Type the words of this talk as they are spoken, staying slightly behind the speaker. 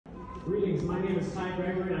Greetings, my name is Ty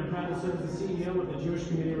Gregory, and I'm proud to serve as the CEO of the Jewish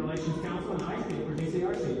Community Relations Council, and I speak for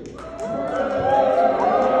JCRC.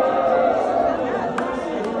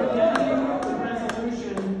 The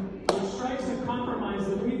resolution, which strikes a compromise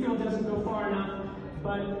that we feel doesn't go far enough,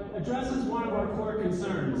 but addresses one of our core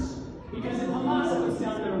concerns. Because if Hamas puts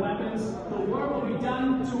down their weapons, the war will be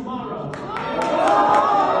done tomorrow.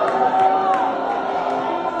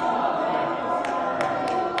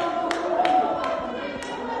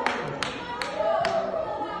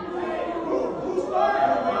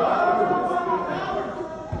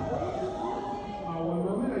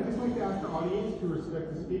 To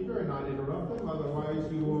respect the speaker and not interrupt them,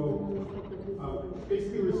 otherwise you will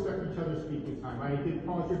basically respect each other's speaking time. I did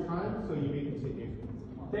pause your time, so you may continue.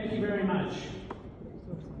 Thank you very much.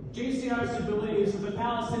 JCRC believes that the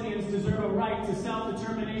Palestinians deserve a right to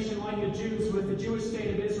self-determination like the Jews with the Jewish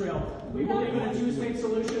state of Israel. We believe in a two-state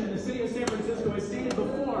solution, and the city of San Francisco has stated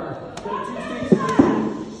before that a two-state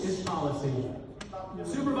solution is policy.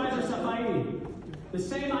 Supervisor Safaidi, the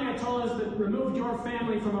same Ayatollahs that removed your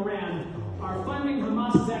family from Iran are funding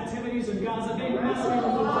Hamas's activities in Gaza. They must be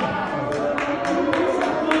removed from power.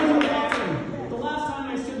 The last time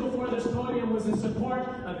I stood before this podium was in support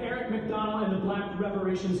of Eric McDonald and the Black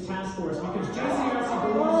Reparations Task Force, because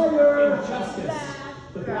JCRC believes in justice.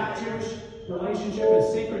 The Black-Jewish relationship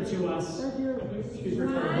is sacred to us. She's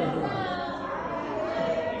referring to